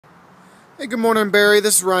Hey, good morning, Barry.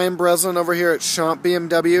 This is Ryan Breslin over here at Champ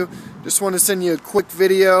BMW. Just want to send you a quick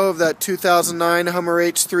video of that 2009 Hummer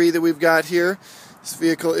H3 that we've got here. This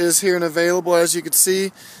vehicle is here and available, as you can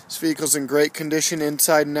see. This vehicle's in great condition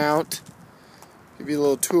inside and out. Give you a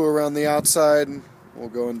little tour around the outside, and we'll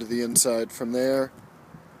go into the inside from there.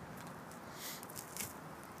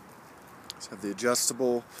 Let's have the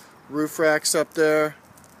adjustable roof racks up there.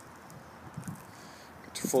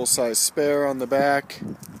 Got your full-size spare on the back.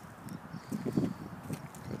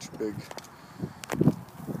 Got your big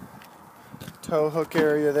tow hook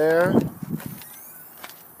area there.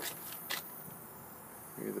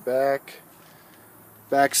 Here's the back.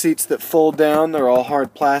 Back seats that fold down, they're all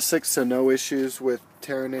hard plastic, so no issues with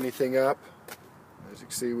tearing anything up. As you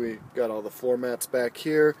can see, we got all the floor mats back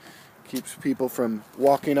here. Keeps people from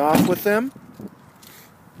walking off with them.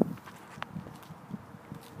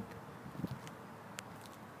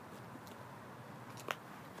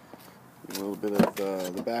 A little bit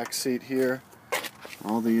of the back seat here.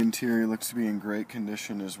 All the interior looks to be in great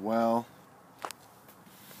condition as well.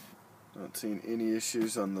 Not seeing any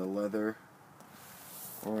issues on the leather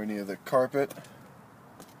or any of the carpet.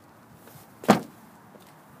 The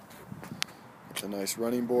nice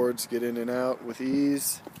running boards, get in and out with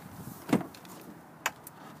ease. Does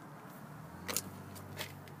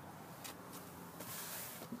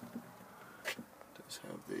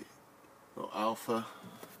have the little Alpha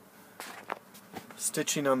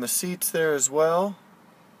stitching on the seats there as well.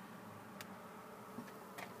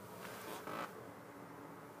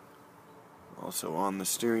 Also on the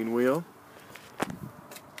steering wheel.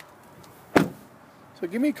 So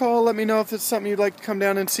give me a call, let me know if it's something you'd like to come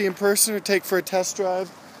down and see in person or take for a test drive.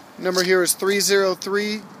 The number here is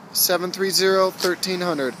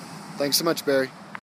 303-730-1300. Thanks so much, Barry.